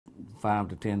5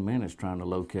 to 10 minutes trying to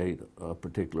locate a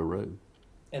particular road.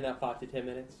 And that 5 to 10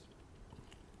 minutes?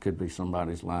 Could be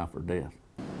somebody's life or death.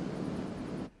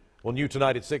 Well, new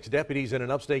tonight at 6, deputies in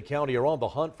an upstate county are on the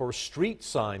hunt for street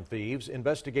sign thieves.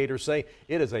 Investigators say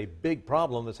it is a big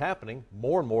problem that's happening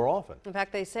more and more often. In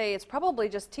fact, they say it's probably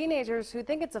just teenagers who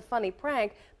think it's a funny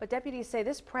prank, but deputies say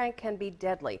this prank can be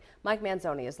deadly. Mike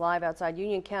Manzoni is live outside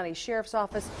Union County Sheriff's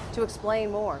Office to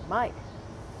explain more. Mike.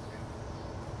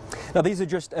 Now, these are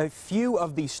just a few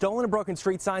of the stolen and broken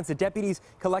street signs that deputies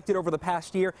collected over the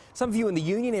past year. Some of you in the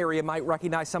Union area might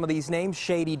recognize some of these names: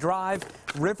 Shady Drive,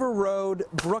 River Road,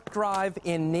 Brook Drive,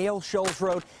 and Nail Shoals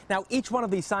Road. Now, each one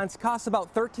of these signs costs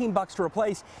about $13 to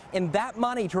replace, and that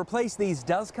money to replace these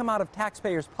does come out of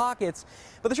taxpayers' pockets.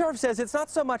 But the sheriff says it's not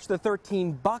so much the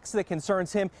 $13 that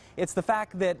concerns him. It's the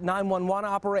fact that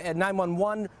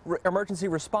 911 emergency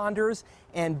responders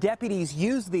and deputies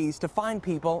use these to find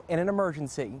people in an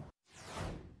emergency.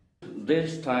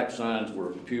 This type signs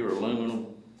were pure aluminum.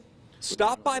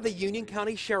 Stop by the Union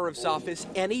County Sheriff's Office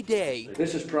any day.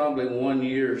 This is probably 1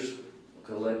 year's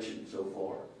collection so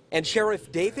far. And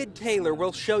Sheriff David Taylor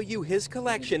will show you his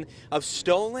collection of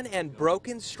stolen and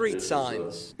broken street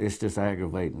signs. It's just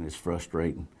aggravating. It's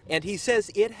frustrating. And he says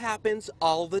it happens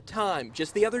all the time.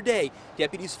 Just the other day,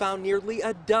 deputies found nearly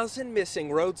a dozen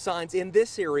missing road signs in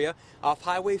this area off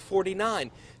Highway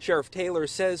 49. Sheriff Taylor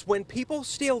says when people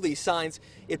steal these signs,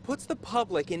 it puts the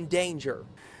public in danger.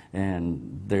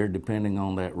 And they're depending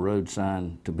on that road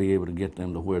sign to be able to get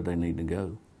them to where they need to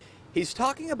go. He's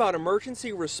talking about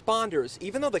emergency responders.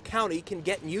 Even though the county can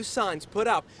get new signs put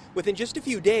up within just a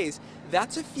few days,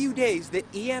 that's a few days that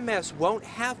EMS won't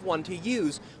have one to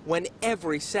use when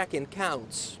every second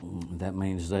counts. That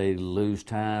means they lose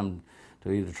time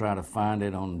to either try to find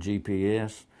it on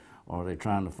GPS or they're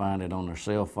trying to find it on their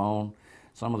cell phone.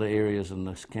 Some of the areas in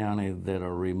this county that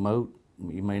are remote,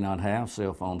 you may not have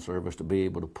cell phone service to be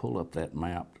able to pull up that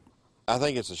map. I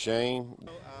think it's a shame.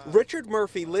 Richard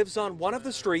Murphy lives on one of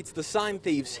the streets the sign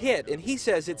thieves hit, and he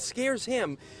says it scares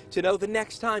him to know the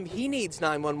next time he needs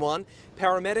 911,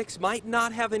 paramedics might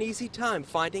not have an easy time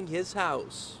finding his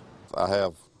house. I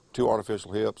have 2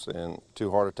 artificial hips and 2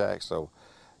 heart attacks, so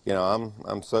you know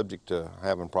I'm subject to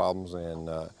having problems, and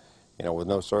you know, with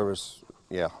no service,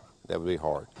 yeah, that would be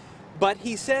hard. But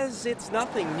he says it's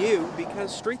nothing new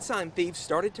because street sign thieves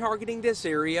started targeting this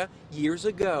area years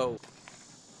ago.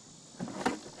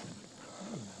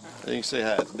 You can see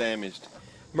how it's damaged.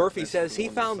 Murphy says he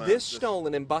found this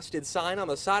stolen and busted sign on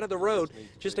the side of the road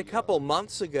just a couple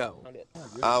months ago.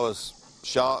 I was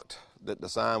shocked that the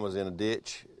sign was in a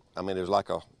ditch. I mean, it was like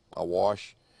a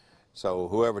wash. So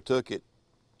whoever took it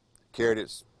carried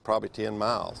it probably 10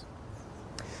 miles.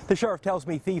 The sheriff tells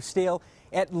me thieves steal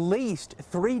at least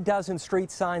 3 dozen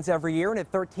street signs every year, and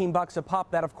at $13 a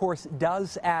pop, that of course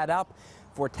does add up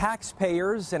for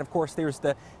taxpayers. And of course there's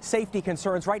the safety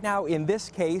concerns. Right now in this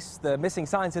case, the missing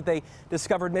signs that they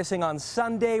discovered missing on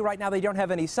Sunday, right now they don't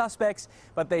have any suspects,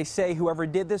 but they say whoever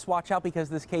did this, watch out because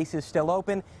this case is still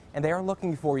open and they are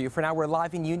looking for you. For now, we're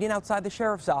live in Union outside the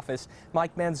sheriff's office.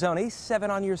 Mike Manzoni, 7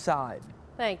 on your side.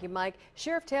 Thank you, Mike.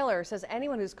 Sheriff Taylor says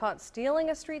anyone who's caught stealing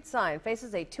a street sign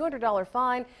faces a $200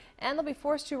 fine, and they'll be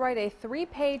forced to write a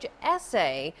 3-page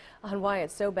essay on why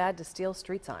it's so bad to steal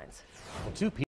street signs. Well, 2 people